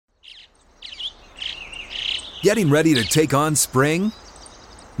Getting ready to take on spring?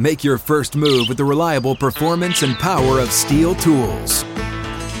 Make your first move with the reliable performance and power of Steel tools.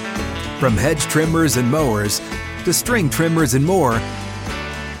 From hedge trimmers and mowers to string trimmers and more,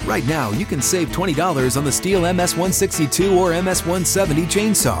 right now you can save $20 on the Steel MS-162 or MS-170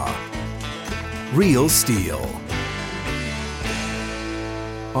 chainsaw. Real Steel.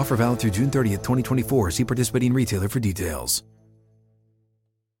 Offer valid through June 30th, 2024. See participating retailer for details.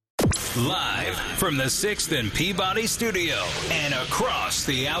 Live from the 6th and Peabody Studio and across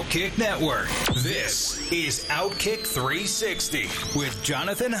the Outkick Network, this is Outkick 360 with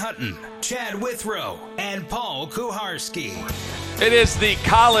Jonathan Hutton, Chad Withrow, and Paul Kuharsky. It is the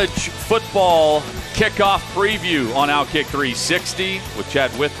college football kickoff preview on Outkick 360 with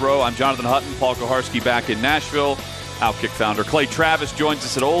Chad Withrow. I'm Jonathan Hutton, Paul Kuharsky back in Nashville. Outkick founder Clay Travis joins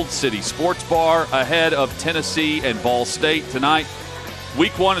us at Old City Sports Bar ahead of Tennessee and Ball State tonight.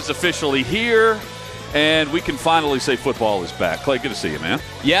 Week 1 is officially here, and we can finally say football is back. Clay, good to see you, man.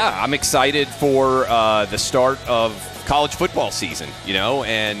 Yeah, I'm excited for the start of college football season,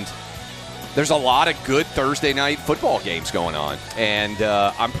 and there's a lot of good Thursday night football games going on. And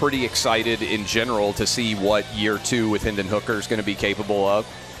I'm pretty excited in general to see what year 2 with Hendon Hooker is going to be capable of.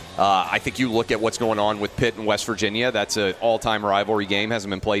 I think you look at what's going on with Pitt and West Virginia. That's an all-time rivalry game, hasn't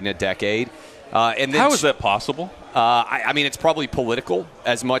been played in a decade. And then, how is that possible? I mean, it's probably political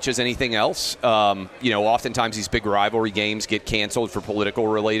as much as anything else. Oftentimes these big rivalry games get canceled for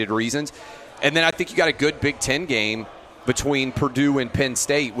political-related reasons. And then I think you got a good Big Ten game between Purdue and Penn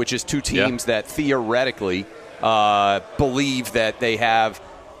State, which is two teams that theoretically believe that they have,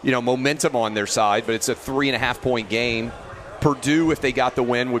 momentum on their side, but it's a 3.5-point game. Purdue, if they got the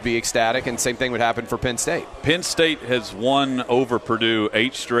win, would be ecstatic, and same thing would happen for Penn State. Penn State has won over Purdue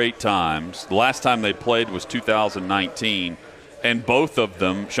 8 straight times. The last time they played was 2019, and both of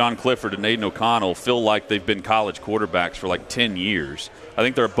them, Sean Clifford and Aiden O'Connell, feel like they've been college quarterbacks for like 10 years. I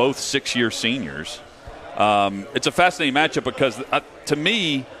think they're both 6-year seniors. It's a fascinating matchup because, to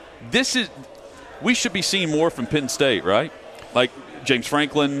me, we should be seeing more from Penn State, right? Like James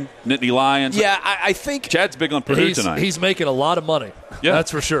Franklin, Nittany Lions. Yeah, I think Chad's big on Purdue tonight. He's making a lot of money. Yeah,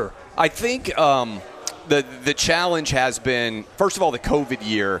 that's for sure. I think the challenge has been, first of all, the COVID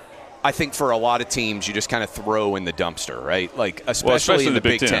year. I think for a lot of teams, you just kind of throw in the dumpster, right? Like especially in the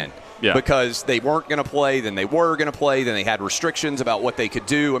Big Ten. Yeah. Because they weren't going to play, then they were going to play, then they had restrictions about what they could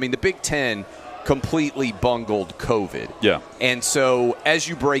do. I mean, the Big Ten completely bungled COVID. Yeah. And so as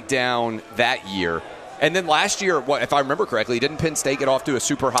you break down that year. And then last year, if I remember correctly, didn't Penn State get off to a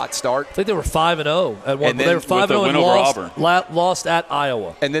super hot start? I think they were 5-0 at one. They were 5-0 and lost at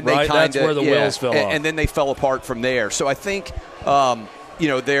Iowa. And then right? That's where the wheels fell off. And then they fell apart from there. So I think,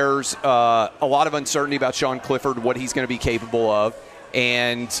 there's a lot of uncertainty about Sean Clifford, what he's going to be capable of,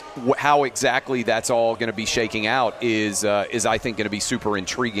 and how exactly that's all going to be shaking out is I think going to be super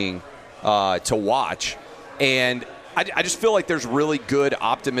intriguing to watch. And I just feel like there's really good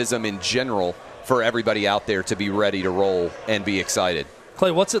optimism in general for everybody out there to be ready to roll and be excited.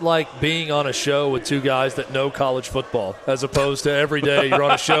 Clay, what's it like being on a show with two guys that know college football as opposed to every day you're on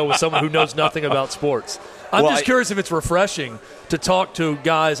a show with someone who knows nothing about sports? I'm just curious if it's refreshing to talk to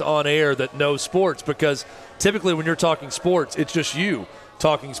guys on air that know sports, because typically when you're talking sports, it's just you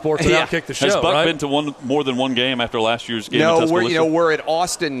talking sports and Outkick the show. Has Buck right? been to more than one game after last year's game? No, we're at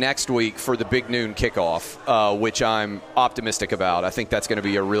Austin next week for the Big Noon kickoff, which I'm optimistic about. I think that's going to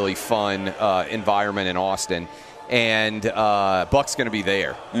be a really fun environment in Austin, and Buck's going to be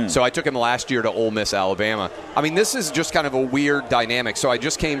there. So I took him last year to Ole Miss, Alabama. I mean, this is just kind of a weird dynamic. So I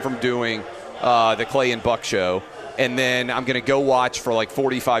just came from doing the Clay and Buck show, and then I'm going to go watch for like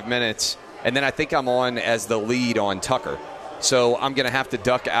 45 minutes, and then I think I'm on as the lead on Tucker. So I'm going to have to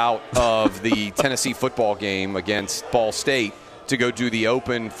duck out of the Tennessee football game against Ball State to go do the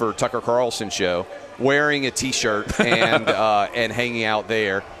open for Tucker Carlson show, wearing a T-shirt and hanging out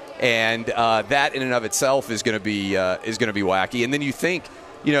there. And that in and of itself is going to be wacky. And then you think,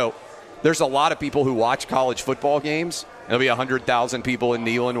 there's a lot of people who watch college football games. There'll be 100,000 people in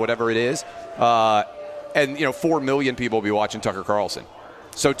Neyland, whatever it is, and 4 million people will be watching Tucker Carlson.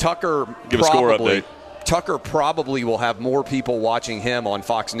 So Tucker give a score update. Tucker probably will have more people watching him on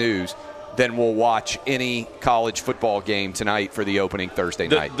Fox News than will watch any college football game tonight for the opening Thursday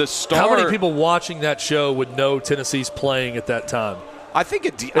night. How many people watching that show would know Tennessee's playing at that time? I think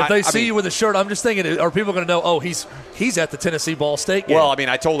if they see you with a shirt, I'm just thinking, are people going to know, he's at the Tennessee Ball State game? Well, I mean,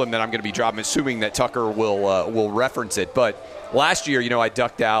 I told him that I'm going to be dropping, assuming that Tucker will reference it. But last year, I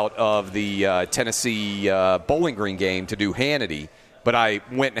ducked out of the Tennessee Bowling Green game to do Hannity. But I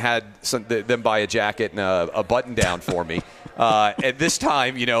went and had them buy a jacket and a button-down for me. And this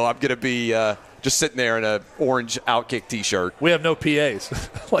time, I'm going to be just sitting there in a orange Outkick T-shirt. We have no PAs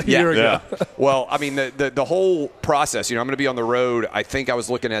like a year ago. Yeah. Well, I mean, the whole process, I'm going to be on the road. I think I was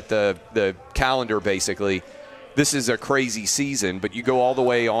looking at the calendar, basically. This is a crazy season, but you go all the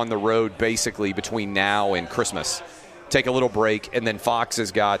way on the road basically between now and Christmas. Take a little break, and then Fox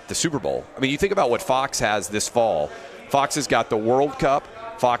has got the Super Bowl. I mean, you think about what Fox has this fall. Fox has got the World Cup.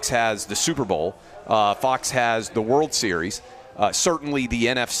 Fox has the Super Bowl. Fox has the World Series. Certainly the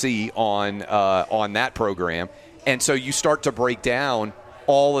NFC on that program. And so you start to break down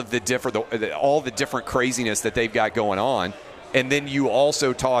all the different craziness that they've got going on. And then you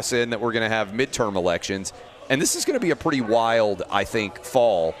also toss in that we're going to have midterm elections. And this is going to be a pretty wild, I think,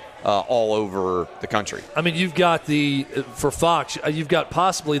 fall all over the country. I mean, you've got for Fox, you've got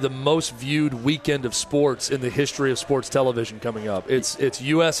possibly the most viewed weekend of sports in the history of sports television coming up. It's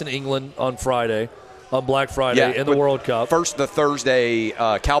U.S. and England on Friday, on Black Friday, in the World Cup. First, the Thursday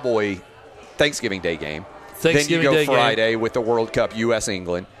Cowboy Thanksgiving Day game. Thanksgiving then you Day go Friday game. With the World Cup, U.S.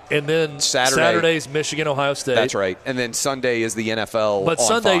 England. And then Saturday's Michigan, Ohio State. That's right. And then Sunday is the NFL. But on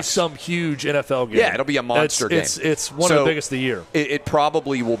Sunday's Fox. some huge NFL game. Yeah, it'll be a monster game. It's one of the biggest of the year. It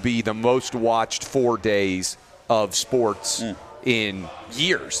probably will be the most watched 4 days of sports in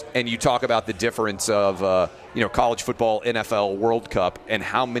years. And you talk about the difference of college football, NFL, World Cup, and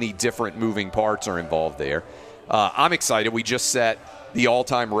how many different moving parts are involved there. I'm excited. We just set the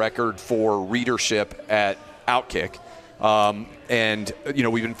all-time record for readership at Outkick. And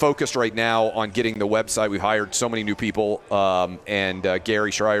we've been focused right now on getting the website. We've hired so many new people, and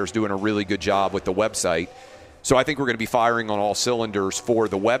Gary Schreier's doing a really good job with the website. So I think we're going to be firing on all cylinders for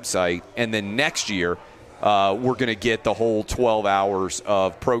the website. And then next year, we're going to get the whole 12 hours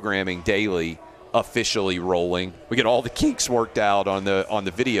of programming daily officially rolling. We get all the kinks worked out on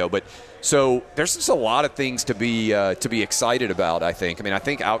the video, but so there's just a lot of things to be excited about. I think. I mean, I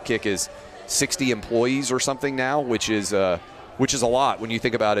think Outkick is 60 employees or something now, which is a lot. When you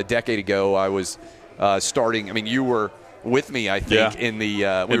think about a decade ago, I was starting. I mean, you were with me, I think, in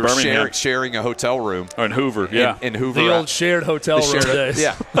the we were sharing a hotel room. Or in Hoover, in Hoover. The old shared hotel room days.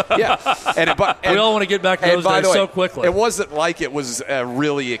 Yeah. And we all want to get back to those days so quickly. It wasn't like it was a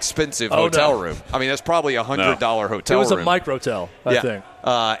really expensive hotel room. I mean, that's probably $100 hotel room. It was a microtel, I think.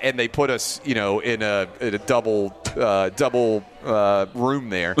 And they put us, in a double room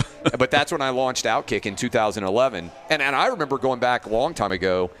there. But that's when I launched Outkick in 2011. And I remember going back a long time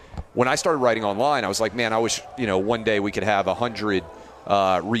ago. When I started writing online, I was like, man, I wish, one day we could have 100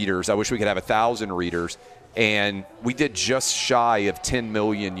 readers. I wish we could have 1,000 readers. And we did just shy of 10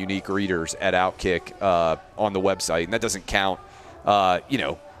 million unique readers at Outkick on the website. And that doesn't count,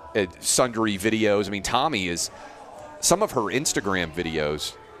 sundry videos. I mean, Tommy is – some of her Instagram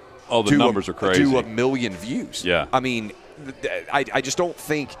videos the numbers are crazy. Do 1 million views. Yeah. I mean, I just don't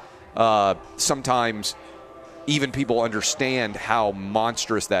think sometimes – even people understand how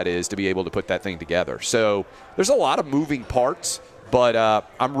monstrous that is to be able to put that thing together. So there's a lot of moving parts, but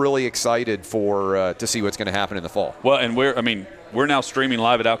I'm really excited to see what's going to happen in the fall. Well, and we're now streaming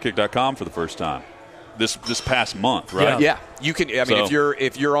live at Outkick.com for the first time this past month, right? Yeah. You can. I mean,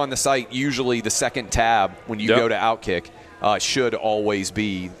 if you're on the site, usually the second tab when you go to Outkick should always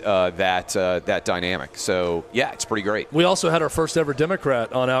be that dynamic. So, yeah, it's pretty great. We also had our first ever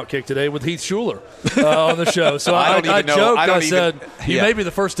Democrat on Outkick today with Heath Schuler on the show. So I joked, I said, you may be the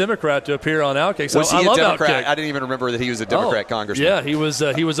first Democrat to appear on Outkick. So was he I love a Democrat? Outkick. I didn't even remember that he was a Democrat congressman. Yeah, he was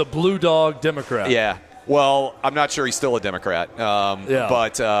a Blue Dog Democrat. Yeah. Well, I'm not sure he's still a Democrat.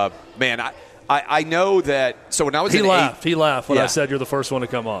 But, man, I know that – so when I was in eighth – He laughed when I said you're the first one to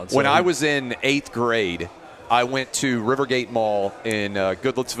come on. So when I was in 8th grade – I went to Rivergate Mall in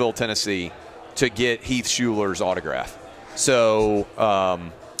Goodlettsville, Tennessee, to get Heath Schuler's autograph. So,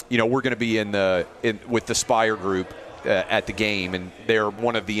 we're going to be with the Spire Group at the game, and they're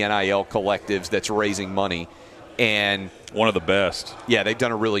one of the NIL collectives that's raising money, and one of the best. Yeah, they've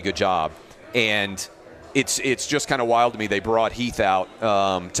done a really good job, and it's just kind of wild to me. They brought Heath out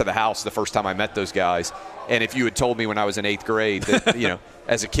to the house the first time I met those guys, and if you had told me when I was in 8th grade that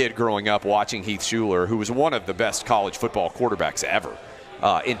as a kid growing up watching Heath Schuler, who was one of the best college football quarterbacks ever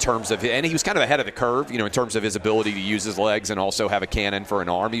in terms of – and he was kind of ahead of the curve, in terms of his ability to use his legs and also have a cannon for an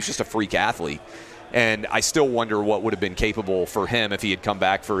arm. He was just a freak athlete. And I still wonder what would have been capable for him if he had come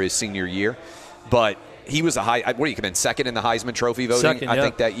back for his senior year. But he was he come in second in the Heisman Trophy voting, I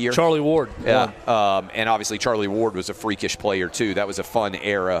think, that year? Charlie Ward. Yeah. And obviously Charlie Ward was a freakish player, too. That was a fun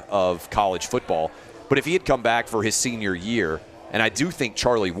era of college football. But if he had come back for his senior year – and I do think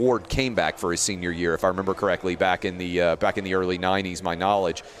Charlie Ward came back for his senior year, if I remember correctly, back in the early 90s, my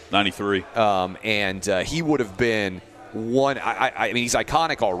knowledge. 93. And he would have been one. I mean, he's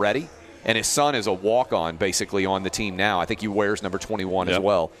iconic already, And his son is a walk-on, basically, on the team now. I think he wears number 21 as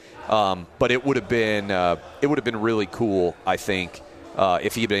well. But it would have been really cool, I think,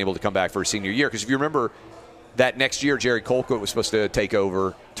 if he had been able to come back for his senior year. Because if you remember, that next year, Jerry Colquitt was supposed to take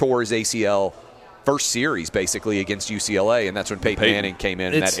over, tore his ACL first series, basically, against UCLA, and that's when Peyton Manning came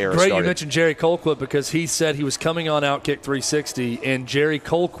in and that era started. It's great you mentioned Jerry Colquitt because he said he was coming on Outkick 360, and Jerry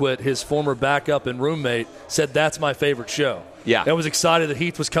Colquitt, his former backup and roommate, said, "That's my favorite show." Yeah. I was excited that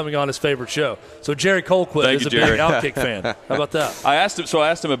Heath was coming on his favorite show. So Jerry Colquitt is a big Outkick fan. How about that? I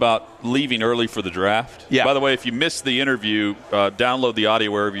asked him about leaving early for the draft. Yeah. By the way, if you missed the interview, download the audio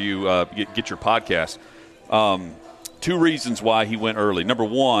wherever you get your podcast. 2 reasons why he went early. Number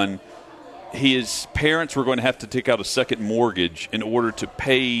one, his parents were going to have to take out a second mortgage in order to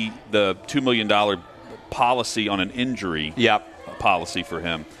pay the $2 million policy on an injury policy for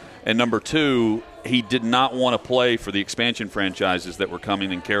him. And number two, he did not want to play for the expansion franchises that were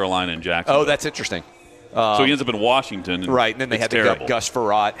coming in Carolina and Jacksonville. Oh, that's interesting. So he ends up in Washington. Right, and then they had to Gus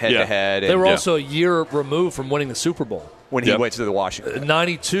Frerotte head-to-head. They were also a year removed from winning the Super Bowl. When he went to the Washington.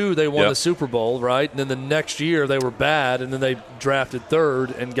 92, they won the Super Bowl, right? And then the next year they were bad, and then they drafted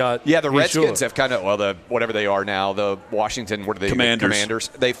third and got the Redskins have kind of, whatever they are now, the Washington, what are they? Commanders.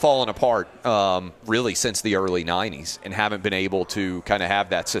 They've fallen apart really since the early 90s and haven't been able to kind of have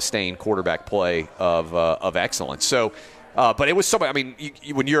that sustained quarterback play of excellence. So, but it was something, I mean,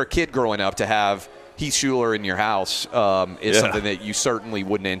 when you're a kid growing up, to have Heath Shuler in your house is something that you certainly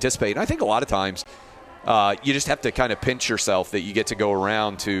wouldn't anticipate. And I think a lot of times, you just have to kind of pinch yourself that you get to go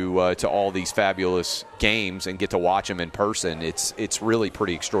around to all these fabulous games and get to watch them in person. It's really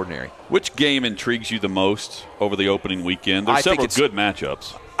pretty extraordinary. Which game intrigues you the most over the opening weekend? There's several good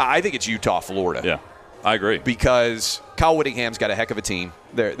matchups. I think it's Utah-Florida. Yeah, I agree. Because Kyle Whittingham's got a heck of a team.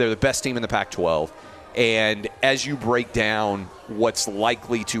 They're the best team in the Pac-12. And as you break down what's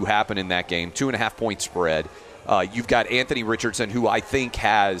likely to happen in that game, 2.5-point spread, you've got Anthony Richardson, who I think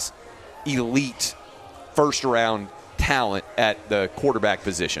has elite first-round talent at the quarterback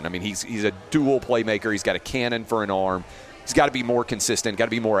position. I mean, he's a dual playmaker. He's got a cannon for an arm. He's got to be more consistent, got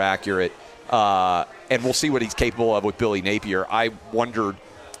to be more accurate. And we'll see what he's capable of with Billy Napier. I wondered,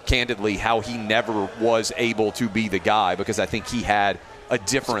 candidly, how he never was able to be the guy, because I think he had a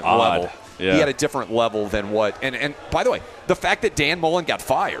different level. Yeah. He had a different level than what – and by the way, the fact that Dan Mullen got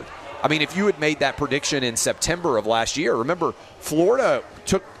fired. I mean, if you had made that prediction in September of last year, remember, Florida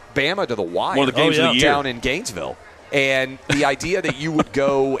took Bama to the wire. One of the games of the year. Down in Gainesville. And the idea that you would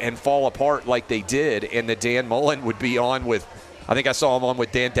go and fall apart like they did, and that Dan Mullen would be on with – I think I saw him on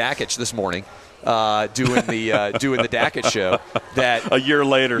with Dan Dakich this morning. Doing the Dakich show. That a year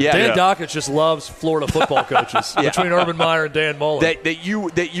later, Dan Dakich just loves Florida football coaches between Urban Meyer and Dan Mullen. That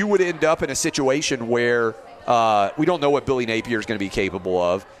you would end up in a situation where we don't know what Billy Napier is going to be capable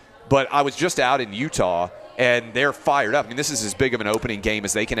of. But I was just out in Utah, and they're fired up. I mean, this is as big of an opening game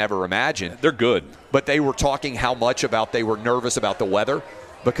as they can ever imagine. They're good, but they were talking how much about they were nervous about the weather.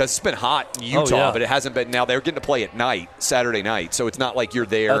 Because it's been hot in Utah, but it hasn't been. Now they're getting to play at night, Saturday night, so it's not like you're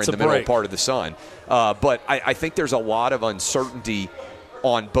there in the middle part of the sun. But I think there's a lot of uncertainty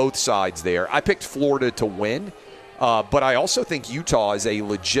on both sides there. I picked Florida to win, but I also think Utah is a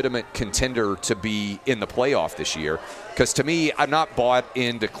legitimate contender to be in the playoff this year. Because to me, I'm not bought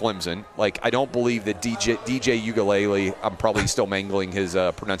into Clemson. Like, I don't believe that DJ Uiagalelei, I'm probably still mangling his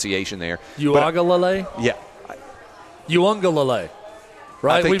pronunciation there. Uiagalelei? Yeah. Uiagalelei.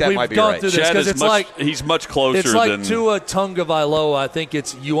 Right, I think that might be gone right. through this because he's much closer. It's like than Tua Tagovailoa. I think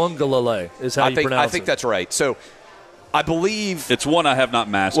it's Uiagalelei is how you pronounce it. I think that's right. So I believe it's one I have not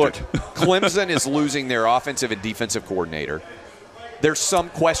mastered. Look, Clemson is losing their offensive and defensive coordinator. There's some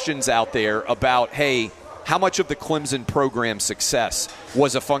questions out there about, hey, how much of the Clemson program's success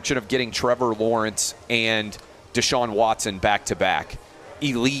was a function of getting Trevor Lawrence and Deshaun Watson back-to-back,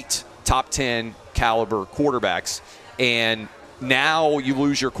 elite, top 10 caliber quarterbacks, and now you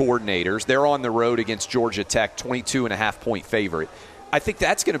lose your coordinators. They're on the road against Georgia Tech, 22.5-point favorite. I think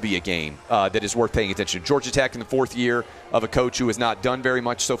that's going to be a game that is worth paying attention to. Georgia Tech in the fourth year of a coach who has not done very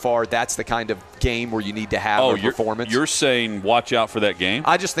much so far. That's the kind of game where you need to have a performance. You're saying watch out for that game?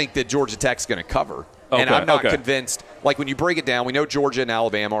 I just think that Georgia Tech's going to cover. Okay, and I'm not convinced. Like, when you break it down, we know Georgia and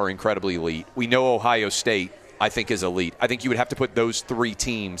Alabama are incredibly elite. We know Ohio State, I think, is elite. I think you would have to put those three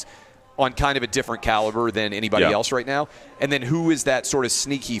teams on kind of a different caliber than anybody else right now. And then who is that sort of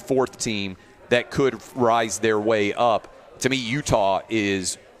sneaky fourth team that could rise their way up? To me, Utah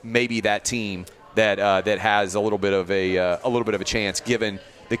is maybe that team that has a little bit of a chance, given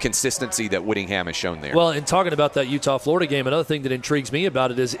the consistency that Whittingham has shown there. Well, in talking about that Utah-Florida game, another thing that intrigues me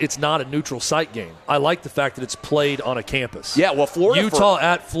about it is it's not a neutral site game. I like the fact that it's played on a campus. Yeah, well, Utah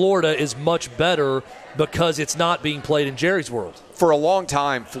at Florida is much better because it's not being played in Jerry's World. For a long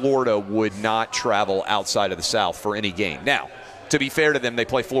time, Florida would not travel outside of the South for any game. Now, to be fair to them, they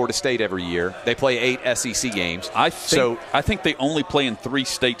play Florida State every year. They play 8 SEC games. I think they only play in 3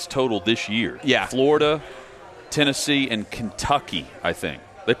 states total this year. Yeah. Florida, Tennessee, and Kentucky, I think.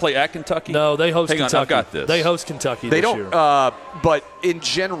 They play at Kentucky? No, they host Kentucky. Kentucky. I've got this. They host Kentucky they this don't, year. But in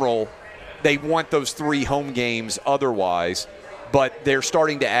general, they want those 3 home games otherwise, but they're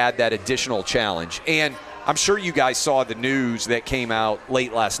starting to add that additional challenge. And I'm sure you guys saw the news that came out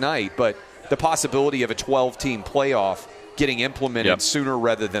late last night, but the possibility of a 12-team playoff getting implemented sooner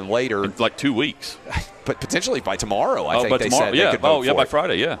rather than later. In like 2 weeks. But potentially by tomorrow, I think by they tomorrow, said yeah. they could vote for by it.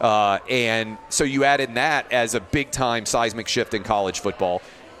 Friday, yeah. And so you added that as a big-time seismic shift in college football.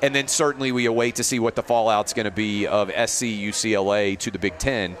 And then certainly we await to see what the fallout's going to be of SC, UCLA to the Big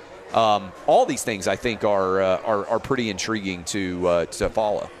Ten. All these things, I think, are pretty intriguing to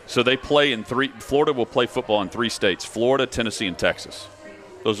follow. So they play in 3 – Florida will play football in 3 states, Florida, Tennessee, and Texas.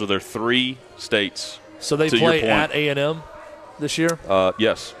 Those are their 3 states. So they play at A&M this year?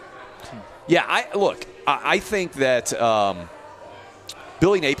 Yes. Yeah, I think that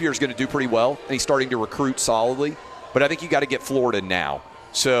Billy Napier is going to do pretty well, and he's starting to recruit solidly. But I think you got to get Florida now.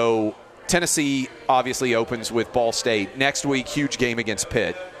 So Tennessee obviously opens with Ball State. Next week, huge game against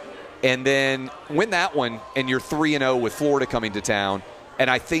Pitt. And then win that one, and you're 3-0 with Florida coming to town. And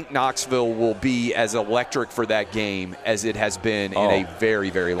I think Knoxville will be as electric for that game as it has been in a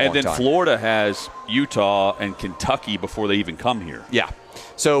very, very long time. And then Florida has Utah and Kentucky before they even come here. Yeah.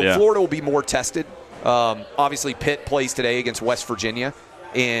 So Florida will be more tested. Obviously, Pitt plays today against West Virginia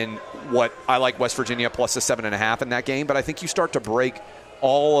in what I like West Virginia plus a 7.5 in that game. But I think you start to break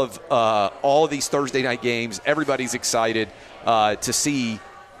all of these Thursday night games. Everybody's excited to see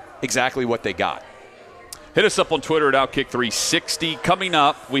exactly what they got. Hit us up on Twitter at Outkick360. Coming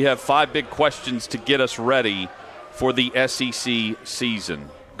up, we have 5 big questions to get us ready for the SEC season.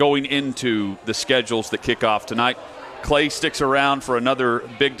 Going into the schedules that kick off tonight, Clay sticks around for another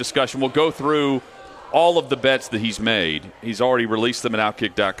big discussion. We'll go through all of the bets that he's made. He's already released them at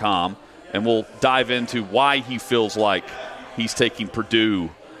Outkick.com, and we'll dive into why he feels like he's taking Purdue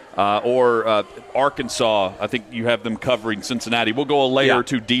or Arkansas. I think you have them covering Cincinnati. We'll go a layer or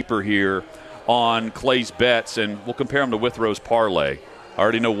 2 deeper here on Clay's bets, and we'll compare them to Withrow's parlay. I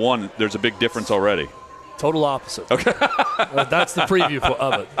already know one. There's a big difference already. Total opposite. Okay. That's the preview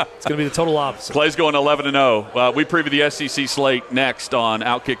of it. It's going to be the total opposite. Clay's going 11-0. We preview the SEC slate next on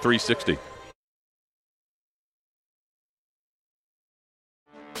Outkick 360.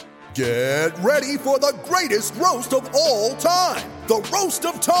 Get ready for the greatest roast of all time, the Roast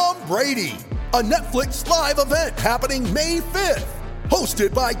of Tom Brady, a Netflix live event happening May 5th.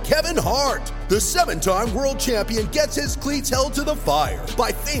 Hosted by Kevin Hart, the 7-time world champion gets his cleats held to the fire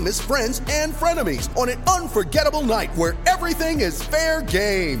by famous friends and frenemies on an unforgettable night where everything is fair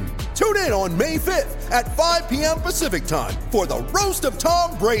game. Tune in on May 5th at 5 p.m. Pacific time for the Roast of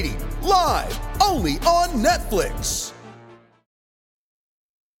Tom Brady, live only on Netflix.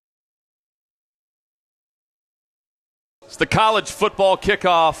 It's the college football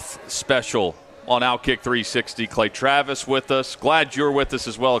kickoff special on Outkick 360. Clay Travis with us. Glad you're with us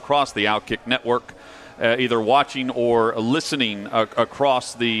as well across the Outkick network, either watching or listening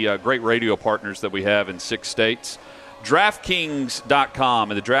across the great radio partners that we have in 6 states.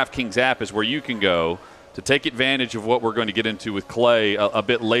 DraftKings.com and the DraftKings app is where you can go to take advantage of what we're going to get into with Clay a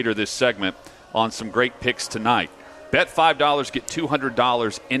bit later this segment on some great picks tonight. Bet $5, get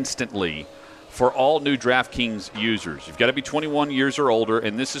 $200 instantly for all new DraftKings users. You've got to be 21 years or older,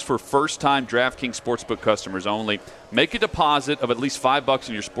 and this is for first-time DraftKings Sportsbook customers only. Make a deposit of at least $5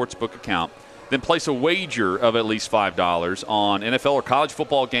 in your Sportsbook account, then place a wager of at least $5 on NFL or college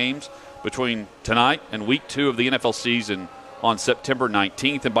football games between tonight and Week 2 of the NFL season on September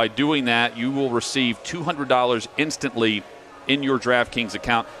 19th. And by doing that, you will receive $200 instantly in your DraftKings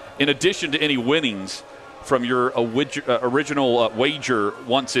account, in addition to any winnings from your original wager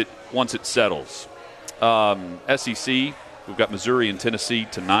once it settles. SEC, we've got Missouri and Tennessee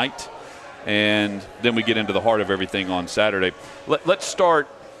tonight, and then we get into the heart of everything on Saturday. Let's start,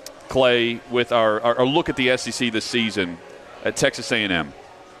 Clay, with our look at the SEC this season at Texas A&M.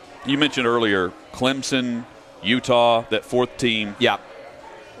 You mentioned earlier Clemson, Utah, that 4th team. Yeah.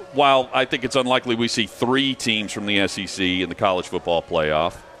 While I think it's unlikely we see 3 teams from the SEC in the college football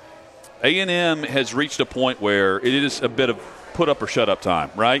playoff, A&M has reached a point where it is a bit of put up or shut up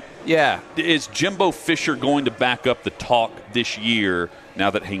time, right? Yeah. Is Jimbo Fisher going to back up the talk this year now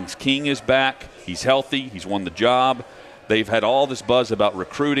that Haynes King is back? He's healthy. He's won the job. They've had all this buzz about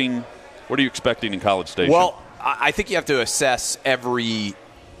recruiting. What are you expecting in College Station? Well, I think you have to assess every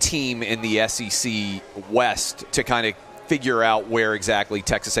team in the SEC West to kind of figure out where exactly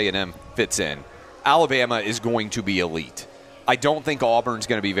Texas A&M fits in. Alabama is going to be elite. I don't think Auburn's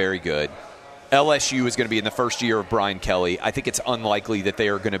going to be very good. LSU is going to be in the first year of Brian Kelly. I think it's unlikely that they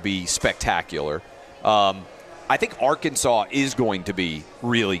are going to be spectacular. I think Arkansas is going to be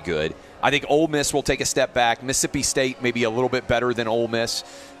really good. I think Ole Miss will take a step back. Mississippi State may be a little bit better than Ole Miss.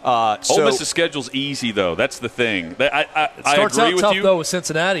 Ole Miss's schedule's easy, though. That's the thing. I starts agree out with tough, you. though, with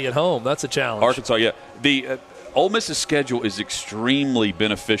Cincinnati at home. That's a challenge. Arkansas, yeah. The Ole Miss's schedule is extremely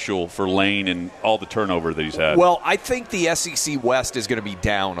beneficial for Lane and all the turnover that he's had. Well, I think the SEC West is going to be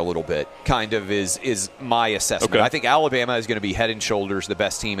down a little bit, kind of is my assessment. Okay. I think Alabama is going to be head and shoulders the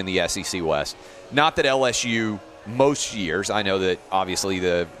best team in the SEC West. Not that LSU, most years, I know that obviously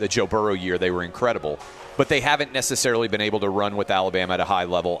the Joe Burrow year they were incredible, but they haven't necessarily been able to run with Alabama at a high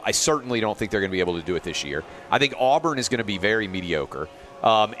level. I certainly don't think they're going to be able to do it this year. I think Auburn is going to be very mediocre.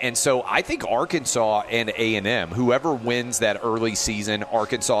 And so I think Arkansas and A&M, whoever wins that early season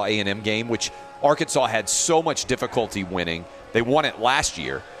Arkansas A&M game, which Arkansas had so much difficulty winning, they won it last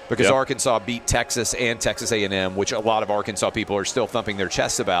year because Arkansas beat Texas and Texas A&M, which a lot of Arkansas people are still thumping their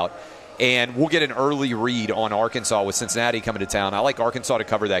chests about. And we'll get an early read on Arkansas with Cincinnati coming to town. I like Arkansas to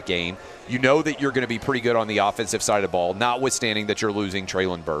cover that game. You know that you're going to be pretty good on the offensive side of the ball, notwithstanding that you're losing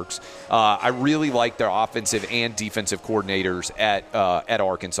Treylon Burks. I really like their offensive and defensive coordinators at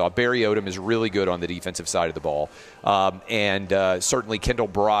Arkansas. Barry Odom is really good on the defensive side of the ball. And certainly Kendall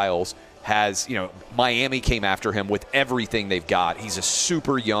Briles has, Miami came after him with everything they've got. He's a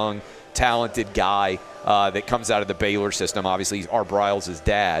super young, talented guy that comes out of the Baylor system. Obviously, Art Briles'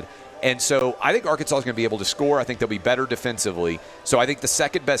 dad. And so I think Arkansas is going to be able to score. I think they'll be better defensively. So I think the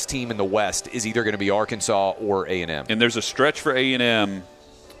second best team in the West is either going to be Arkansas or A&M. And there's a stretch for A&M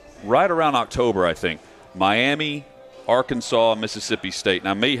right around October, I think. Miami, Arkansas, Mississippi State.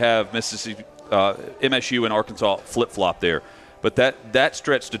 Now, I may have Mississippi, MSU and Arkansas flip-flop there. But that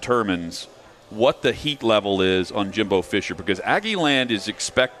stretch determines what the heat level is on Jimbo Fisher because Aggie Land is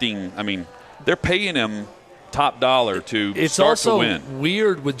expecting, they're paying him top dollar to start to win. It's also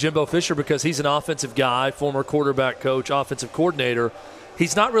weird with Jimbo Fisher because he's an offensive guy, former quarterback coach, offensive coordinator.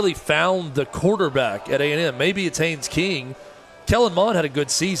 He's not really found the quarterback at A&M. Maybe it's Haynes King. Kellen Mond had a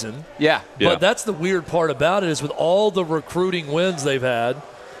good season. Yeah. But that's the weird part about it is with all the recruiting wins they've had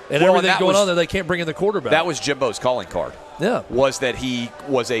and everything going on there, they can't bring in the quarterback. That was Jimbo's calling card. Yeah. Was that he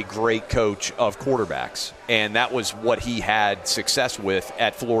was a great coach of quarterbacks, and that was what he had success with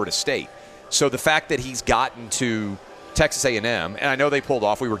at Florida State. So the fact that he's gotten to Texas A&M, and I know they pulled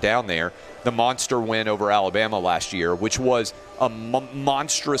off, we were down there, the monster win over Alabama last year, which was a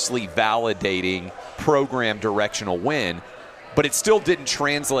monstrously validating program directional win, but it still didn't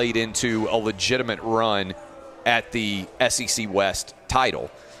translate into a legitimate run at the SEC West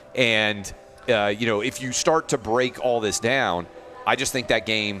title. And, if you start to break all this down, I just think that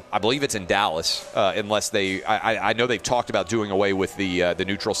game, I believe it's in Dallas, unless I know they've talked about doing away with the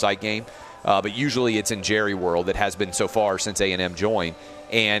neutral site game. But usually it's in Jerry World. It has been so far since A&M joined.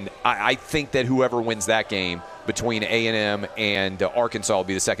 And I think that whoever wins that game between A&M and Arkansas will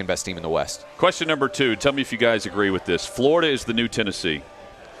be the second best team in the West. Question number 2. Tell me if you guys agree with this. Florida is the new Tennessee,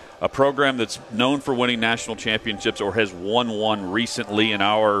 a program that's known for winning national championships or has won one recently in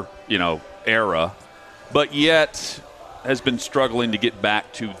our era, but yet has been struggling to get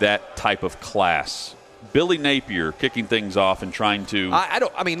back to that type of class. Billy Napier kicking things off and trying to.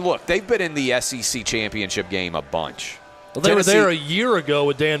 Look, they've been in the SEC championship game a bunch. Well, they were there a year ago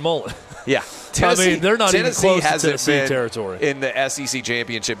with Dan Mullen. Yeah. Tennessee, they're not even close to Tennessee been territory. In the SEC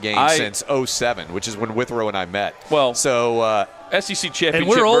championship game since 2007, which is when Withrow and I met. Well, so SEC championship and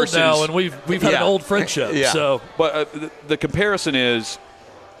we're old versus, now, and we've had an old friendship. Yeah. So, but the comparison is,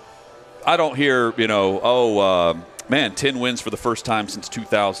 I don't hear 10 wins for the first time since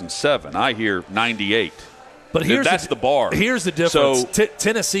 2007. I hear 98. But that's the bar. Here's the difference.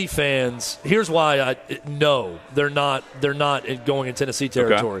 Tennessee fans. Here's why they're not going in Tennessee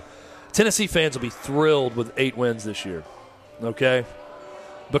territory. Okay. Tennessee fans will be thrilled with 8 wins this year. Okay,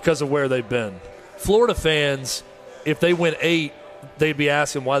 because of where they've been. Florida fans, if they win 8, they'd be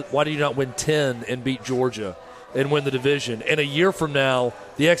asking why do you not win 10 and beat Georgia and win the division? And a year from now,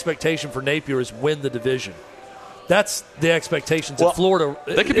 the expectation for Napier is win the division. That's the expectations of Florida.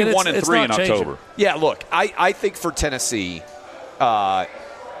 They could be 1-3 in October. Yeah, look, I think for Tennessee,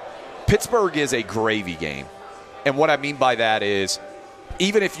 Pittsburgh is a gravy game. And what I mean by that is,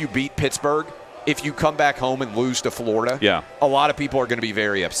 even if you beat Pittsburgh, if you come back home and lose to Florida, a lot of people are going to be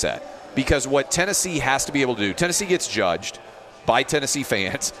very upset. Because what Tennessee has to be able to do, Tennessee gets judged by Tennessee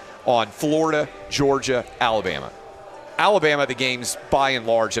fans on Florida, Georgia, Alabama. Alabama, the games by and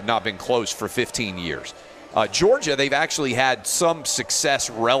large have not been close for 15 years. Georgia, they've actually had some success,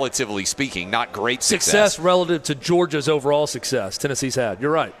 relatively speaking, not great success. Success relative to Georgia's overall success Tennessee's had.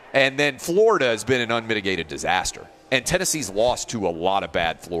 You're right. And then Florida has been an unmitigated disaster. And Tennessee's lost to a lot of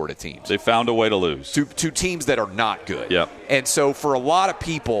bad Florida teams. They found a way to lose. To teams that are not good. Yep. And so for a lot of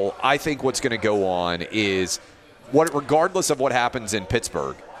people, I think what's going to go on is, regardless of what happens in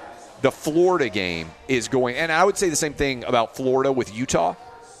Pittsburgh, the Florida game is going – and I would say the same thing about Florida with Utah.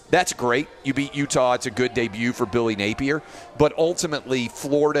 That's great. You beat Utah. It's a good debut for Billy Napier. But ultimately,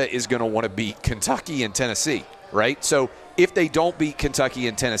 Florida is going to want to beat Kentucky and Tennessee, right? So if they don't beat Kentucky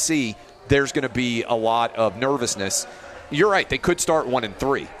and Tennessee – there's going to be a lot of nervousness. You're right. They could start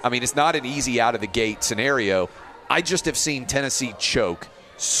 1-3. I mean, it's not an easy out-of-the-gate scenario. I just have seen Tennessee choke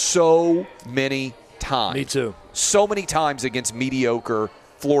so many times. Me too. So many times against mediocre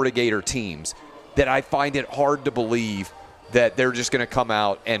Florida Gator teams that I find it hard to believe that they're just going to come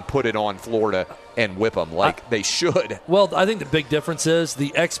out and put it on Florida and whip them like they should. Well, I think the big difference is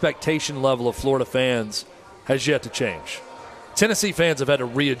the expectation level of Florida fans has yet to change. Tennessee fans have had to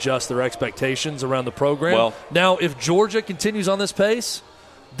readjust their expectations around the program. Well, now, if Georgia continues on this pace,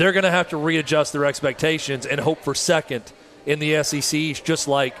 they're going to have to readjust their expectations and hope for second in the SEC, just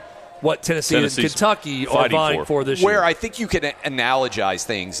like what Tennessee and Kentucky are vying for this year. Where I think you can analogize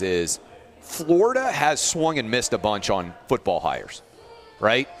things is Florida has swung and missed a bunch on football hires,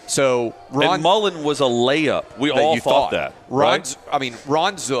 right? So and Mullen was a layup. We all thought that.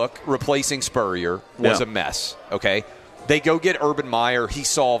 Ron Zook replacing Spurrier was a mess, okay? They go get Urban Meyer. He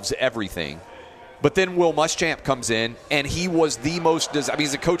solves everything. But then Will Muschamp comes in, and he was the most –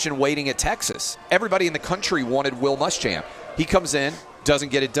 he's a coach in waiting at Texas. Everybody in the country wanted Will Muschamp. He comes in, doesn't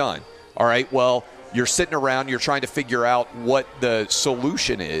get it done. All right, well, you're sitting around. You're trying to figure out what the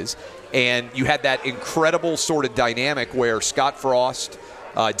solution is. And you had that incredible sort of dynamic where Scott Frost,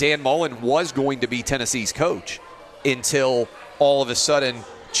 Dan Mullen was going to be Tennessee's coach until all of a sudden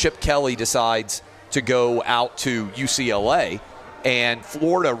Chip Kelly decides – to go out to UCLA, and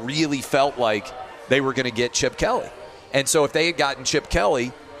Florida really felt like they were going to get Chip Kelly. And so if they had gotten Chip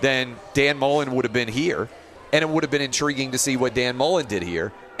Kelly, then Dan Mullen would have been here, and it would have been intriguing to see what Dan Mullen did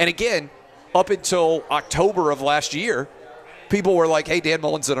here. And again, up until October of last year, people were like, hey, Dan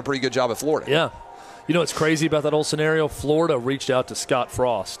Mullen's done a pretty good job at Florida. Yeah. You know what's crazy about that whole scenario? Florida reached out to Scott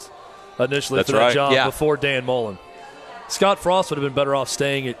Frost initially for that job before Dan Mullen. Scott Frost would have been better off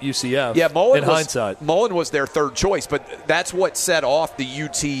staying at UCF in hindsight. Mullen was their third choice, but that's what set off the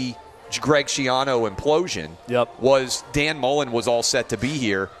UT Greg Schiano implosion. Was Dan Mullen was all set to be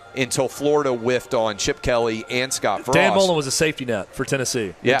here until Florida whiffed on Chip Kelly and Scott Frost. Dan Mullen was a safety net for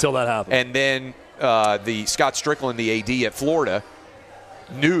Tennessee until that happened. And then the Scott Strickland, the AD at Florida,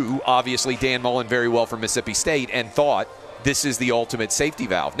 knew, obviously, Dan Mullen very well from Mississippi State and thought this is the ultimate safety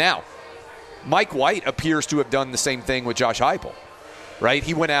valve. Now, Mike White appears to have done the same thing with Josh Heupel, right?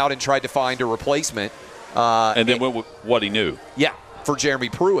 He went out and tried to find a replacement. And then went with what he knew. Yeah, for Jeremy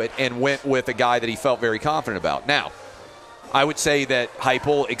Pruitt, and went with a guy that he felt very confident about. Now, I would say that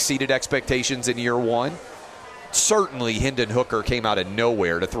Heupel exceeded expectations in year one. Certainly, Hendon Hooker came out of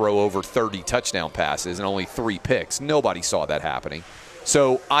nowhere to throw over 30 touchdown passes and only 3 picks. Nobody saw that happening.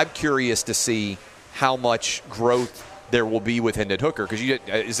 So I'm curious to see how much growth there will be with Hendon Hooker. Because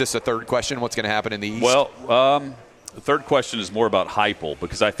is this a third question? What's going to happen in the East? Well, the third question is more about Heupel,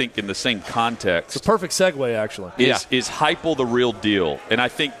 because I think in the same context. It's a perfect segue, actually. Is Heupel the real deal? And I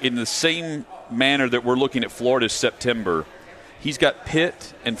think in the same manner that we're looking at Florida's September, he's got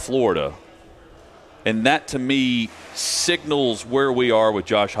Pitt and Florida. And that, to me, signals where we are with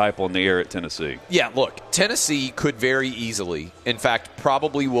Josh Heupel in the air at Tennessee. Yeah, look, Tennessee could very easily, in fact,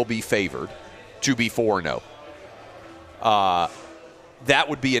 probably will be favored to be 4-0. That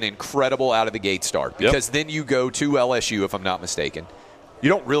would be an incredible out-of-the-gate start, because then you go to LSU, if I'm not mistaken. You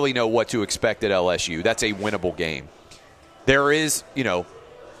don't really know what to expect at LSU. That's a winnable game. There is,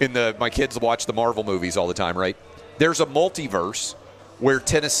 my kids watch the Marvel movies all the time, right? There's a multiverse where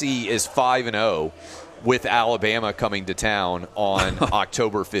Tennessee is 5-0 with Alabama coming to town on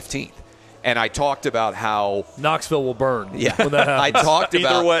October 15th. And I talked about how Knoxville will burn. Yeah, when that happens.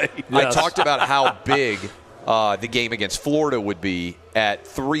 Either way. I talked about how big the game against Florida would be at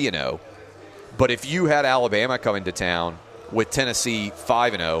 3-0. But if you had Alabama coming to town with Tennessee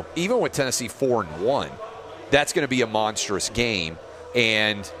 5-0, even with Tennessee 4-1, that's going to be a monstrous game.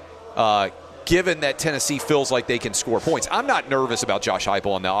 And given that Tennessee feels like they can score points. I'm not nervous about Josh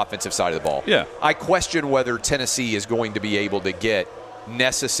Heupel on the offensive side of the ball. Yeah. I question whether Tennessee is going to be able to get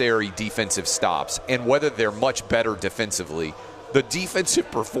necessary defensive stops and whether they're much better defensively. The defensive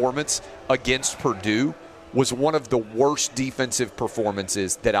performance against Purdue was one of the worst defensive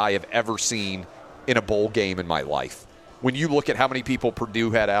performances that I have ever seen in a bowl game in my life. When you look at how many people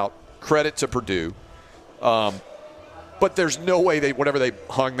Purdue had out, credit to Purdue. But there's no way whatever they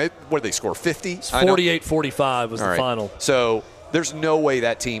hung, what did they score, 50? 48-45 was the final. So there's no way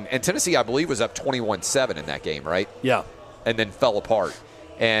that team, and Tennessee, I believe, was up 21-7 in that game, right? Yeah. And then fell apart.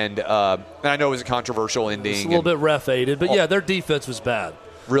 And I know it was a controversial ending. It's a little bit ref-aided, but yeah, their defense was bad.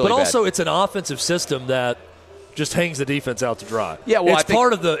 Really but bad. also, it's an offensive system that just hangs the defense out to dry. Yeah, well, it's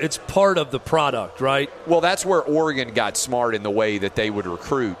part of the product, right? Well, that's where Oregon got smart in the way that they would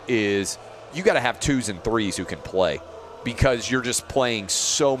recruit is you got to have 2s and 3s who can play because you're just playing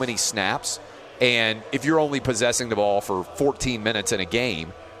so many snaps. And if you're only possessing the ball for 14 minutes in a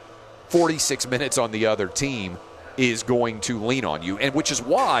game, 46 minutes on the other team is going to lean on you. And which is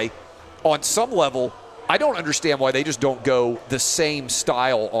why, on some level, I don't understand why they just don't go the same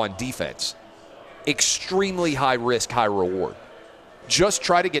style on defense. Extremely high risk, high reward. Just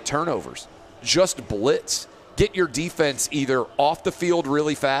try to get turnovers. Just blitz. Get your defense either off the field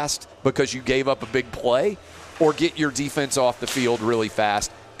really fast because you gave up a big play, or get your defense off the field really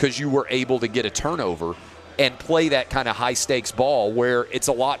fast because you were able to get a turnover and play that kind of high-stakes ball where it's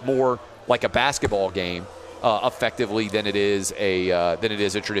a lot more like a basketball game effectively than it is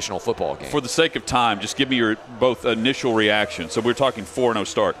a traditional football game. For the sake of time, just give me your both initial reaction. So we're talking 4-0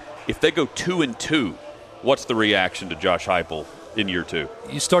 start. If they go 2-2, what's the reaction to Josh Heupel in year 2?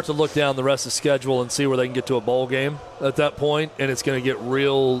 You start to look down the rest of the schedule and see where they can get to a bowl game at that point, and it's going to get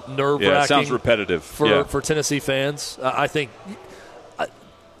real nerve-wracking. Yeah, it sounds repetitive for Tennessee fans. I think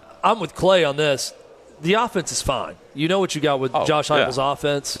I'm with Clay on this. The offense is fine. You know what you got with Josh Heupel's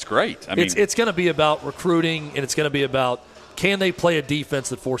offense. It's great. It's going to be about recruiting, and it's going to be about can they play a defense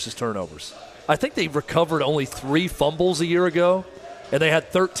that forces turnovers. I think they recovered only 3 fumbles a year ago, and they had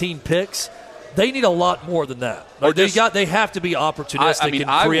 13 picks. They need a lot more than that. They have to be opportunistic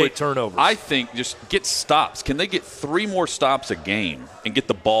and create turnovers. I think just get stops. Can they get 3 more stops a game and get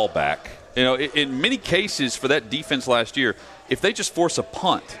the ball back? You know, in many cases for that defense last year, if they just force a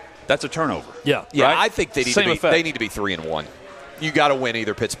punt, that's a turnover. Yeah. Right? I think they need to be 3-1. You got to win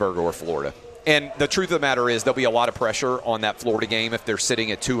either Pittsburgh or Florida. And the truth of the matter is there'll be a lot of pressure on that Florida game if they're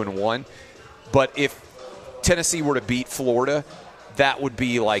sitting at 2-1. But if Tennessee were to beat Florida, that would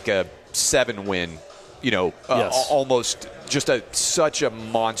be like a 7-win, almost just such a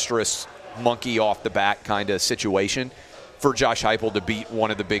monstrous monkey off the bat kind of situation for Josh Heupel to beat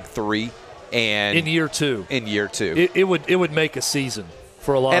one of the big 3. And in year 2. It would make a season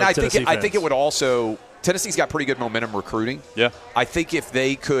for a lot of Tennessee fans. I think it would also – Tennessee's got pretty good momentum recruiting. Yeah. I think if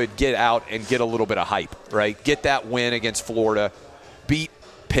they could get out and get a little bit of hype, right, get that win against Florida, beat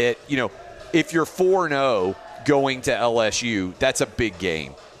Pitt. If you're 4-0 going to LSU, that's a big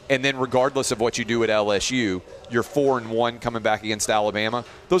game. And then regardless of what you do at LSU, you're 4-1 coming back against Alabama.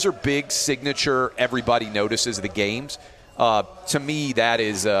 Those are big signature, everybody notices the games. To me,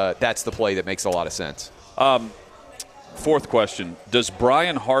 that's the play that makes a lot of sense. Fourth question, does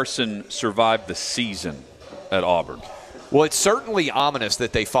Brian Harsin survive the season at Auburn? Well, it's certainly ominous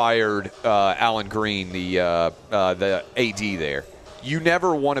that they fired Alan Green, the AD there. You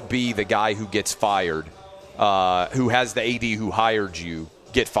never want to be the guy who gets fired, who has the AD who hired you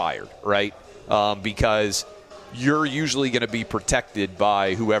get fired, right? Because you're usually going to be protected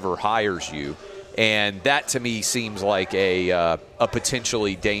by whoever hires you. And that, to me, seems like a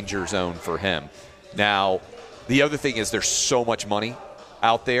potentially danger zone for him. Now, the other thing is there's so much money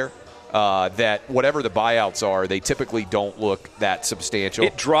out there that whatever the buyouts are, they typically don't look that substantial.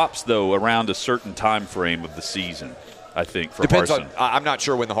 It drops, though, around a certain time frame of the season, I think, for Depends Harsin. I'm not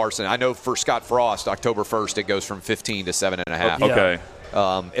sure when the Harsin. I know for Scott Frost, October 1st, it goes from 15 to 7.5. Okay.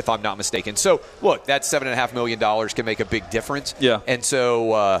 If I'm not mistaken. So, look, that $7.5 million can make a big difference. Yeah. And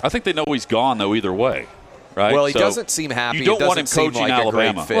so I think they know he's gone, though, either way. Right? Well, he doesn't seem happy. You don't want him coaching like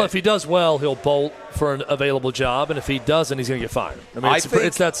Alabama. Well, if he does well, he'll bolt for an available job, and if he doesn't, he's going to get fired.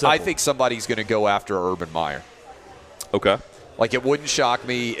 It's that simple. I think somebody's going to go after Urban Meyer. Okay. Like, it wouldn't shock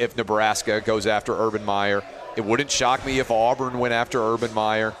me if Nebraska goes after Urban Meyer. It wouldn't shock me if Auburn went after Urban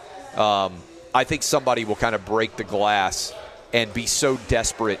Meyer. I think somebody will kind of break the glass and be so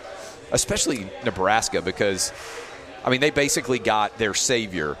desperate, especially Nebraska, because, they basically got their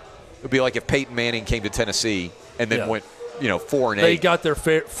savior. It would be like if Peyton Manning came to Tennessee and then went 4-8. They got their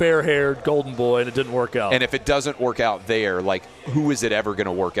fair-haired golden boy, and it didn't work out. And if it doesn't work out there, like, who is it ever going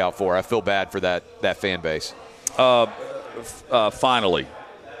to work out for? I feel bad for that fan base. Finally,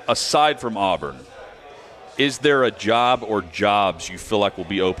 aside from Auburn, is there a job or jobs you feel like will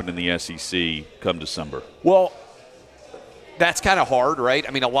be open in the SEC come December? Well, that's kind of hard, right?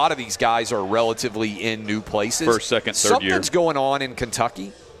 I mean, a lot of these guys are relatively in new places. First, second, third year. Something's going on in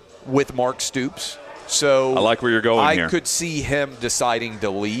Kentucky with Mark Stoops. So I like where you're going here. I could see him deciding to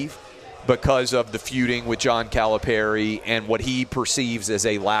leave because of the feuding with John Calipari and what he perceives as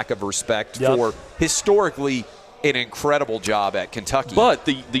a lack of respect for historically an incredible job at Kentucky. But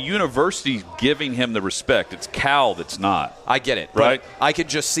the university's giving him the respect. It's Cal that's not. I get it. Right? I could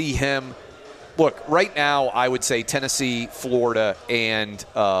just see him. Look, right now I would say Tennessee, Florida, and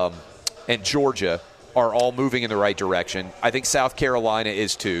Georgia are all moving in the right direction. I think South Carolina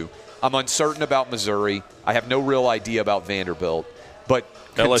is too. I'm uncertain about Missouri. I have no real idea about Vanderbilt. But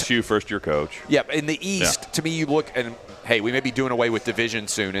LSU, first-year coach. Yeah, in the East, to me, you look and, hey, we may be doing away with division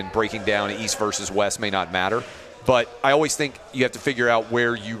soon, and breaking down East versus West may not matter. But I always think you have to figure out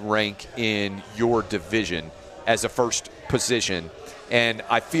where you rank in your division as a first position. And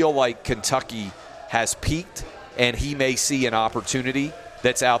I feel like Kentucky has peaked, and he may see an opportunity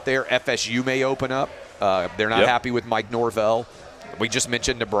that's out there. FSU may open up. They're not happy with Mike Norvell. We just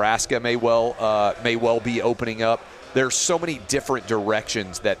mentioned Nebraska may well be opening up. There's so many different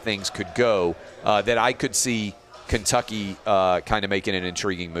directions that things could go that I could see Kentucky kind of making an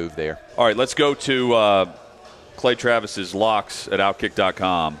intriguing move there. All right, let's go to Clay Travis's locks at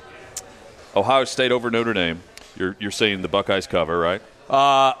Outkick.com. Ohio State over Notre Dame. You're saying the Buckeyes cover, right?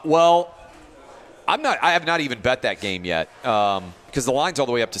 Well, I have not even bet that game yet because the line's all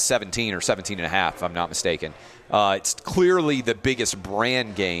the way up to 17 or 17.5, if I'm not mistaken. It's clearly the biggest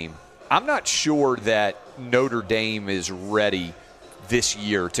brand game. I'm not sure that Notre Dame is ready this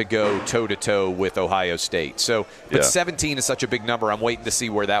year to go toe-to-toe with Ohio State. So, but 17 is such a big number, I'm waiting to see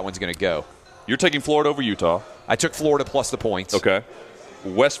where that one's going to go. You're taking Florida over Utah. I took Florida plus the points. Okay.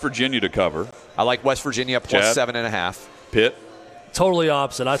 West Virginia to cover. I like West Virginia plus 7.5. Pitt. Totally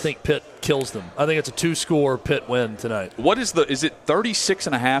opposite. I think Pitt kills them. I think it's a 2-score Pitt win tonight. Is it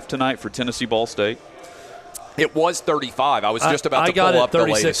 36.5 tonight for Tennessee Ball State? It was 35. I was just about to pull up the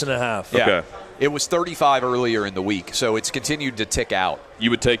latest. I got it 36.5. Yeah. Okay. It was 35 earlier in the week, so it's continued to tick out. You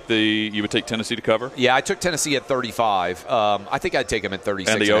would take Tennessee to cover? Yeah, I took Tennessee at 35. I think I'd take them at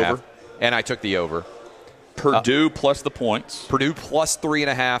 36. And the over? And I took the over. Purdue plus the points. Purdue plus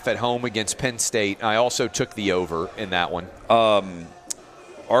 3.5 at home against Penn State. I also took the over in that one.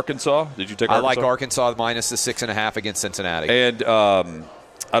 Arkansas? Did you take Arkansas? I like Arkansas minus the 6.5 against Cincinnati. And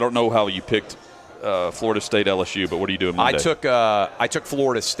I don't know how you picked Florida State LSU, but what are you doing Monday? I took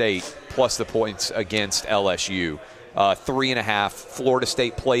Florida State plus the points against LSU. 3.5. Florida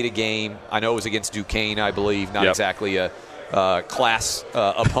State played a game. I know it was against Duquesne, I believe. Not exactly a class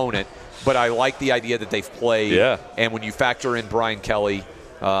opponent. But I like the idea that they've played. Yeah. And when you factor in Brian Kelly,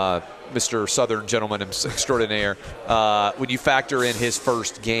 Mr. Southern Gentleman Extraordinaire, when you factor in his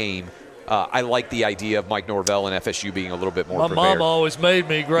first game, I like the idea of Mike Norvell and FSU being a little bit more prepared. My mom always made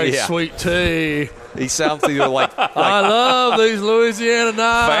me great sweet tea. He sounds either like I love these Louisiana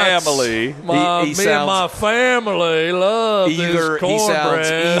nights. Family. Me and my family love this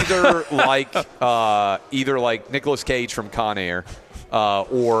cornbread. He sounds either like Nicolas Cage from Con Air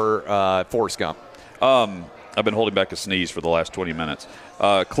or Forrest Gump. I've been holding back a sneeze for the last 20 minutes.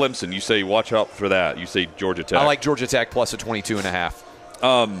 Clemson, you say watch out for that. You say Georgia Tech. I like Georgia Tech plus a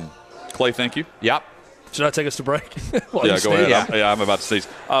 22.5. Clay, thank you. Yep. Should I take us to break? Go ahead. I'm about to sneeze.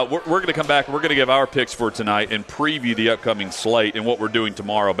 We're going to come back. We're going to give our picks for tonight and preview the upcoming slate and what we're doing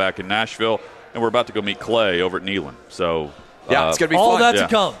tomorrow back in Nashville. And we're about to go meet Clay over at Neyland. So it's going to be all fun. All that to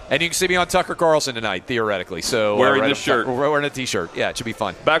come. And you can see me on Tucker Carlson tonight, theoretically. So wearing this shirt. We're wearing a T-shirt. Yeah, it should be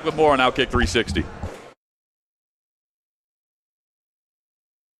fun. Back with more on Outkick 360.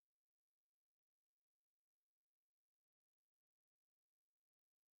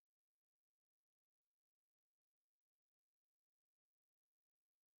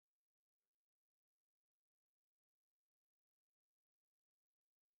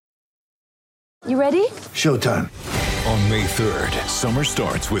 You ready? Showtime. On May 3rd, summer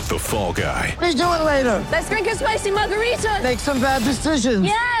starts with The Fall Guy. Let's do it later. Let's drink a spicy margarita. Make some bad decisions.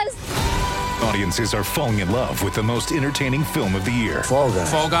 Yes. Audiences are falling in love with the most entertaining film of the year. Fall Guy.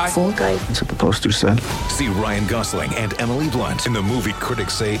 Fall Guy? Fall Guy. That's what the poster said. See Ryan Gosling and Emily Blunt in the movie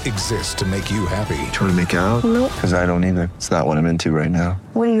critics say exists to make you happy. Trying to make it out? Nope. Because I don't either. It's not what I'm into right now.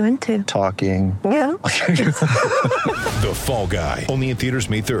 What are you into? Talking. Yeah. The Fall Guy. Only in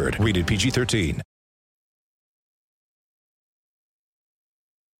theaters May 3rd. Rated PG-13.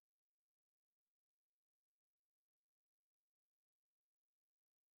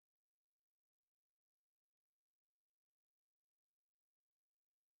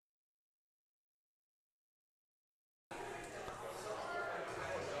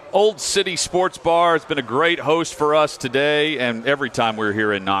 Old City Sports Bar has been a great host for us today and every time we're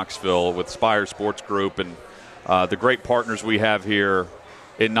here in Knoxville with Spire Sports Group and the great partners we have here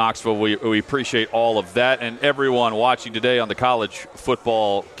in Knoxville. We appreciate all of that and everyone watching today on the college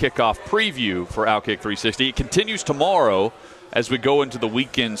football kickoff preview for Outkick 360. It continues tomorrow as we go into the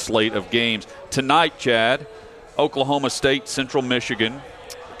weekend slate of games. Tonight, Chad, Oklahoma State, Central Michigan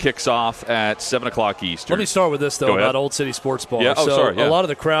kicks off at 7 o'clock Eastern. Let me start with this, though, about Old City Sports Bar. Yeah. A lot of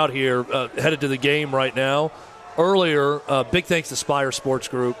the crowd here headed to the game right now. Earlier, big thanks to Spire Sports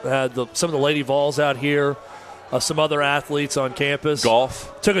Group. Had some of the Lady Vols out here, some other athletes on campus.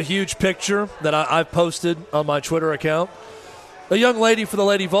 Golf. Took a huge picture that I've posted on my Twitter account. A young lady for the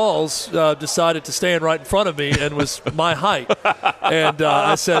Lady Vols decided to stand right in front of me and was my height. And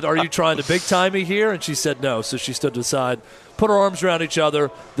I said, "Are you trying to big-time me here?" And she said no. So she stood to the side, put her arms around each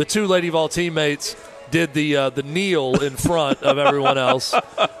other. The two Lady Vol teammates did the kneel in front of everyone else.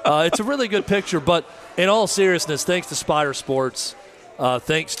 It's a really good picture. But in all seriousness, thanks to Spire Sports,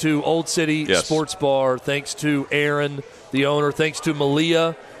 thanks to Old City Sports Bar, thanks to Aaron, the owner, thanks to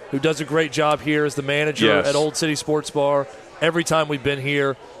Malia, who does a great job here as the manager at Old City Sports Bar. Every time we've been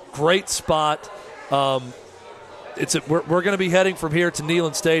here, great spot. We're going to be heading from here to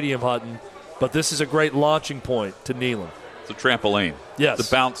Neyland Stadium, Hutton, but this is a great launching point to Neyland. It's a trampoline. Yes. It's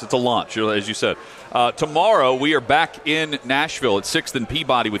a bounce. It's a launch, as you said. Tomorrow, we are back in Nashville at 6th and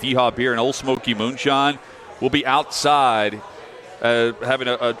Peabody with Yeehaw Beer and Old Smoky Moonshine. We'll be outside having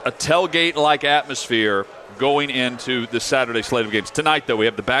a tailgate-like atmosphere going into the Saturday slate of games. Tonight, though, we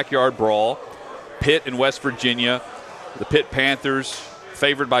have the Backyard Brawl, Pitt in West Virginia. The Pitt Panthers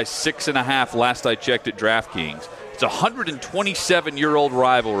favored by 6.5 last I checked at DraftKings. It's a 127-year-old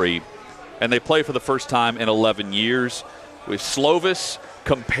rivalry, and they play for the first time in 11 years. With Slovis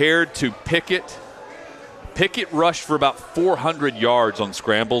compared to Pickett. Pickett rushed for about 400 yards on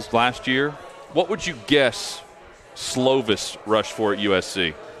scrambles last year. What would you guess Slovis rushed for at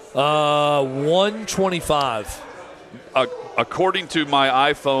USC? 125. According to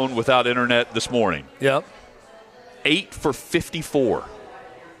my iPhone without internet this morning. Yep. 8 for 54.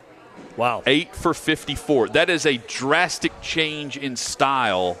 Wow. 8 for 54. That is a drastic change in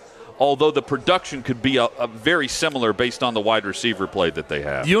style, although the production could be a very similar based on the wide receiver play that they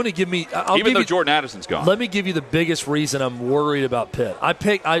have. You want to give me even though Jordan Addison's gone. Let me give you the biggest reason I'm worried about Pitt. I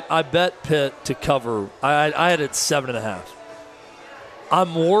bet Pitt to cover. I had it 7.5.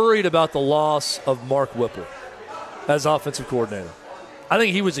 I'm worried about the loss of Mark Whipple as offensive coordinator. I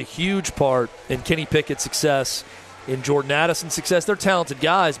think he was a huge part in Kenny Pickett's success, in Jordan Addison's success. They're talented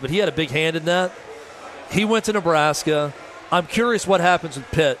guys, but he had a big hand in that. He went to Nebraska. I'm curious what happens with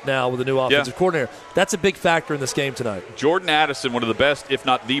Pitt now with a new offensive coordinator. That's a big factor in this game tonight. Jordan Addison, one of the best, if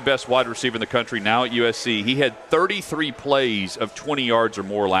not the best wide receiver in the country now at USC. He had 33 plays of 20 yards or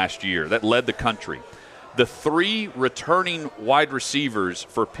more last year. That led the country. The three returning wide receivers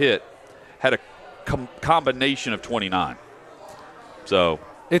for Pitt had a combination of 29. So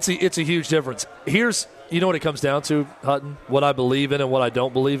it's a huge difference. You know what it comes down to, Hutton? What I believe in and what I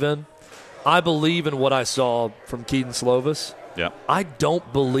don't believe in? I believe in what I saw from Keaton Slovis. Yeah. I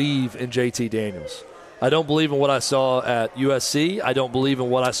don't believe in JT Daniels. I don't believe in what I saw at USC. I don't believe in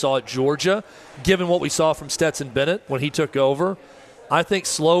what I saw at Georgia, given what we saw from Stetson Bennett when he took over. I think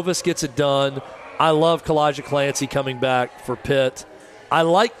Slovis gets it done. I love Kalijah Clancy coming back for Pitt. I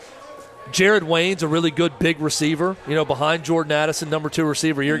like Jared Wayne's a really good big receiver, behind Jordan Addison, number 2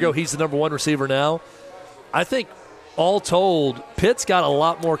 receiver a year ago. He's the number 1 receiver now. I think, all told, Pitt's got a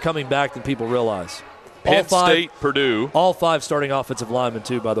lot more coming back than people realize. Penn State, Purdue. All 5 starting offensive linemen,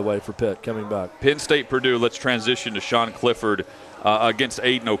 too, by the way, for Pitt coming back. Penn State, Purdue. Let's transition to Sean Clifford against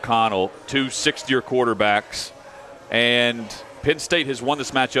Aiden O'Connell, 2 sixth-year quarterbacks. And Penn State has won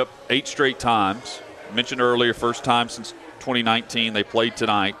this matchup 8 straight times. I mentioned earlier, first time since 2019. They played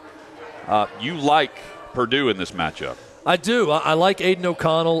tonight. You like Purdue in this matchup? I do. I like Aiden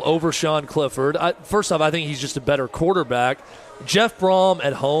O'Connell over Sean Clifford. First off, I think he's just a better quarterback. Jeff Brom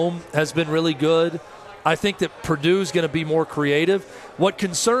at home has been really good. I think that Purdue's going to be more creative. What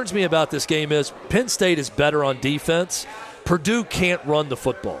concerns me about this game is Penn State is better on defense. Purdue can't run the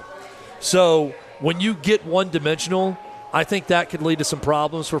football. So when you get one-dimensional, I think that could lead to some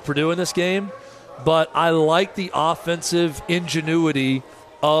problems for Purdue in this game. But I like the offensive ingenuity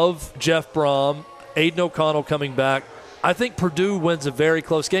of Jeff Brom, Aiden O'Connell coming back. I think Purdue wins a very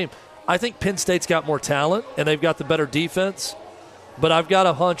close game. I think Penn State's got more talent, and they've got the better defense. But I've got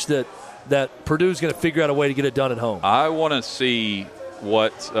a hunch that Purdue's going to figure out a way to get it done at home. I want to see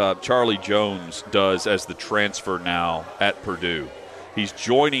what Charlie Jones does as the transfer now at Purdue. He's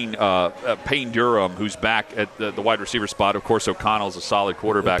joining Payne Durham, who's back at the wide receiver spot. Of course, O'Connell's a solid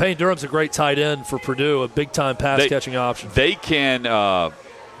quarterback. Payne Durham's a great tight end for Purdue, a big-time pass-catching option. They can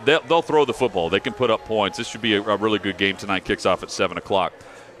they'll throw the football. They can put up points. This should be a really good game tonight. Kicks off at 7 o'clock.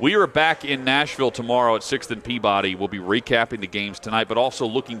 We are back in Nashville tomorrow at 6th and Peabody. We'll be recapping the games tonight, but also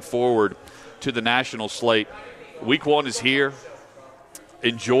looking forward to the national slate. Week 1 is here.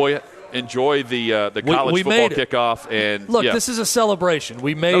 Enjoy it. Enjoy the college football kickoff. And look, this is a celebration.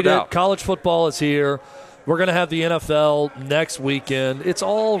 We made it. College football is here. We're going to have the NFL next weekend. It's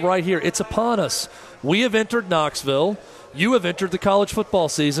all right here. It's upon us. We have entered Knoxville. You have entered the college football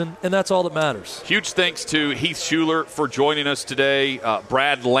season, and that's all that matters. Huge thanks to Heath Schuler for joining us today.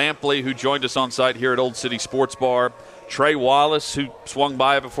 Brad Lampley, who joined us on site here at Old City Sports Bar. Trey Wallace, who swung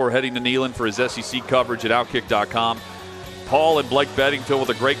by before heading to Neyland for his SEC coverage at Outkick.com. Paul and Blake Bedingfield with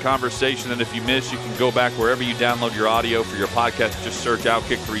a great conversation. And if you miss, you can go back wherever you download your audio for your podcast. Just search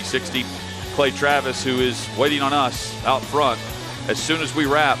Outkick 360. Clay Travis, who is waiting on us out front. As soon as we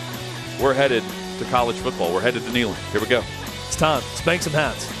wrap, we're headed to college football. We're headed to Neyland. Here we go. It's time. Let's bank some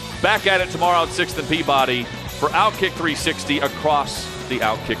hats. Back at it tomorrow at 6th and Peabody for Outkick 360 across the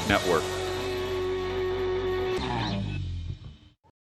Outkick Network.